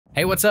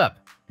Hey, what's up?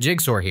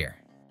 Jigxor here.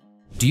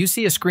 Do you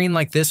see a screen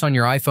like this on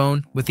your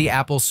iPhone with the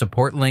Apple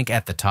support link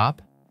at the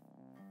top?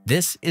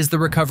 This is the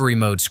recovery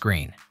mode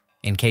screen,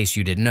 in case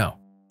you didn't know.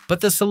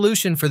 But the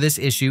solution for this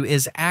issue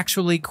is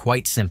actually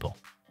quite simple.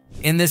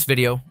 In this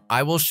video,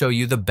 I will show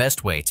you the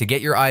best way to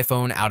get your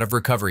iPhone out of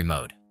recovery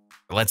mode.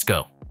 Let's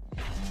go.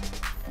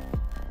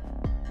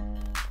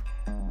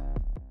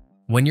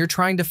 When you're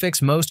trying to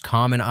fix most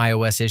common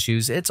iOS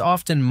issues, it's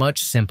often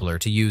much simpler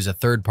to use a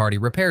third-party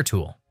repair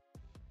tool.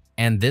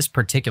 And this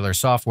particular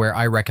software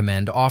I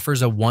recommend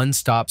offers a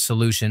one-stop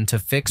solution to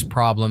fix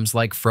problems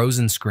like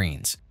frozen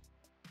screens,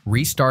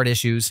 restart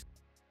issues,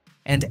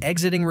 and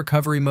exiting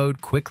recovery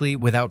mode quickly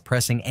without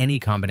pressing any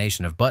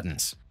combination of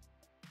buttons.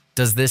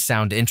 Does this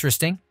sound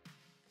interesting?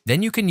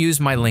 Then you can use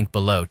my link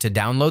below to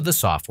download the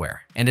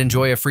software and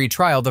enjoy a free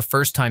trial the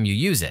first time you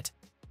use it.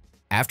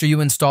 After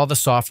you install the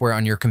software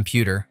on your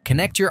computer,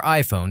 connect your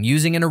iPhone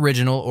using an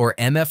original or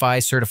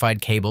MFI certified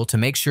cable to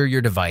make sure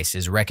your device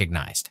is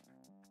recognized.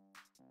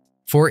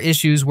 For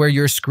issues where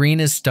your screen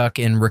is stuck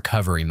in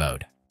recovery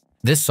mode,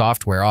 this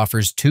software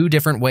offers two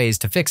different ways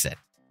to fix it.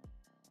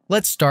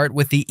 Let's start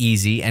with the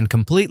easy and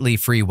completely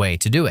free way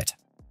to do it.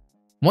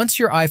 Once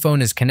your iPhone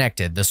is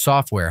connected, the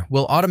software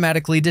will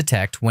automatically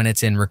detect when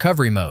it's in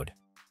recovery mode.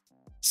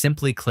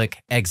 Simply click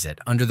Exit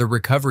under the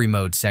Recovery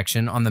Mode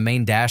section on the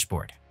main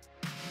dashboard.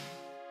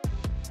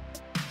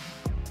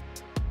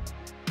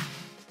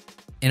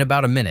 In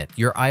about a minute,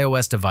 your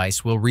iOS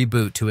device will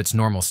reboot to its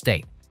normal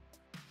state.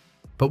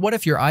 But what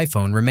if your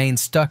iPhone remains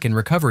stuck in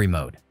recovery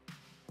mode?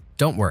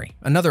 Don't worry,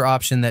 another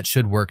option that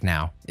should work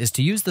now is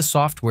to use the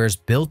software's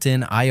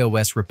built-in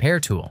iOS repair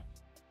tool.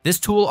 This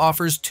tool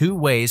offers two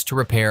ways to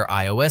repair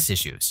iOS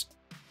issues.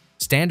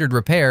 Standard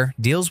repair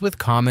deals with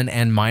common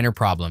and minor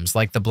problems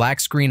like the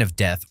black screen of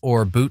death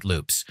or boot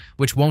loops,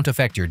 which won't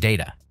affect your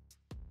data.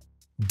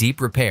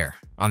 Deep repair,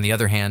 on the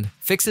other hand,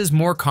 fixes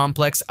more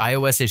complex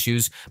iOS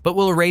issues but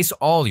will erase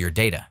all your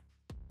data.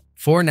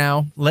 For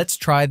now, let's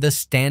try the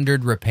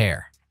standard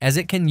repair, as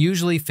it can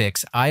usually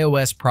fix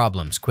iOS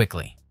problems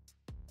quickly.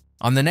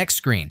 On the next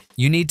screen,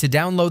 you need to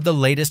download the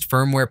latest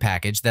firmware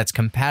package that's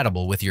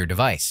compatible with your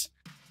device.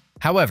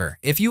 However,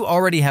 if you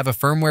already have a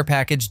firmware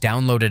package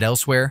downloaded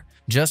elsewhere,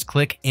 just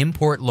click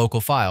Import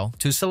Local File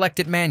to select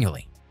it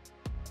manually.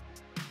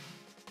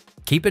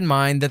 Keep in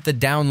mind that the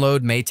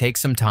download may take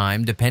some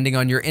time depending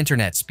on your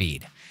internet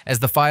speed, as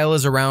the file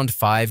is around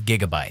 5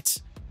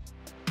 gigabytes.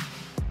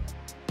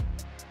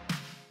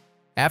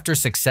 After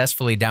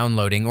successfully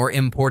downloading or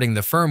importing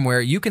the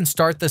firmware, you can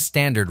start the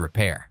standard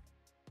repair.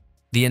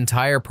 The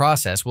entire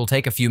process will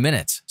take a few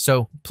minutes,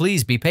 so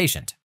please be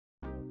patient.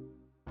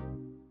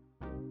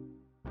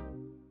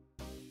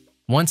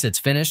 Once it's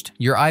finished,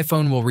 your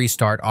iPhone will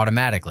restart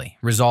automatically,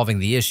 resolving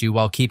the issue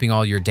while keeping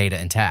all your data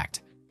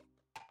intact.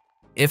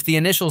 If the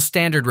initial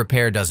standard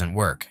repair doesn't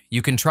work,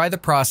 you can try the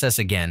process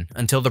again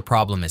until the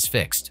problem is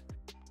fixed.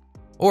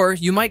 Or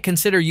you might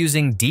consider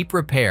using deep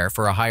repair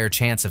for a higher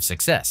chance of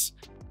success.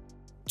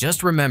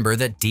 Just remember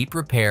that deep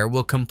repair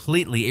will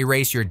completely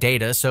erase your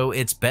data, so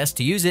it's best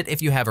to use it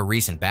if you have a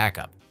recent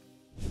backup.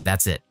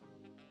 That's it.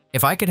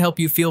 If I could help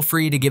you, feel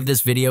free to give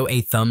this video a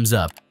thumbs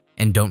up,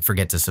 and don't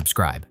forget to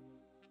subscribe.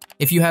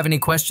 If you have any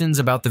questions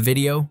about the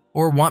video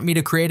or want me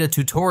to create a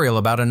tutorial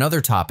about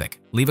another topic,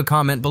 leave a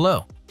comment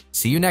below.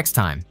 See you next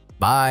time.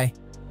 Bye.